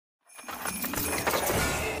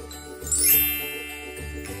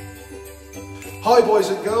Hi boys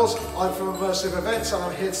and girls, I'm from Immersive Events and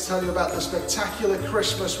I'm here to tell you about the spectacular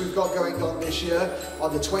Christmas we've got going on this year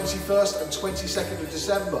on the 21st and 22nd of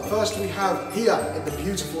December. First we have here in the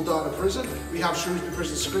beautiful Dana Prison, we have Shrewsbury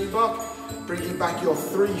Prison Screenbark, bringing back your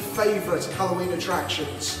 3 favourite Halloween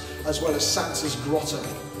attractions, as well as Santa's Grotto.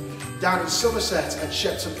 Down in Somerset at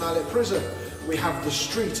Shepton Mallet Prison, we have the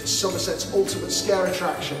Street, Somerset's ultimate scare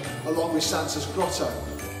attraction, along with Santa's Grotto.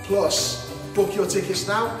 Plus, book your tickets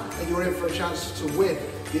now and you're in for a chance to win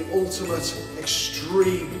the ultimate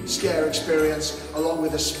extreme scare experience along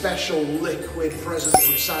with a special liquid present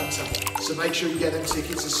from Santa. So make sure you get them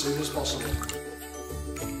tickets as soon as possible.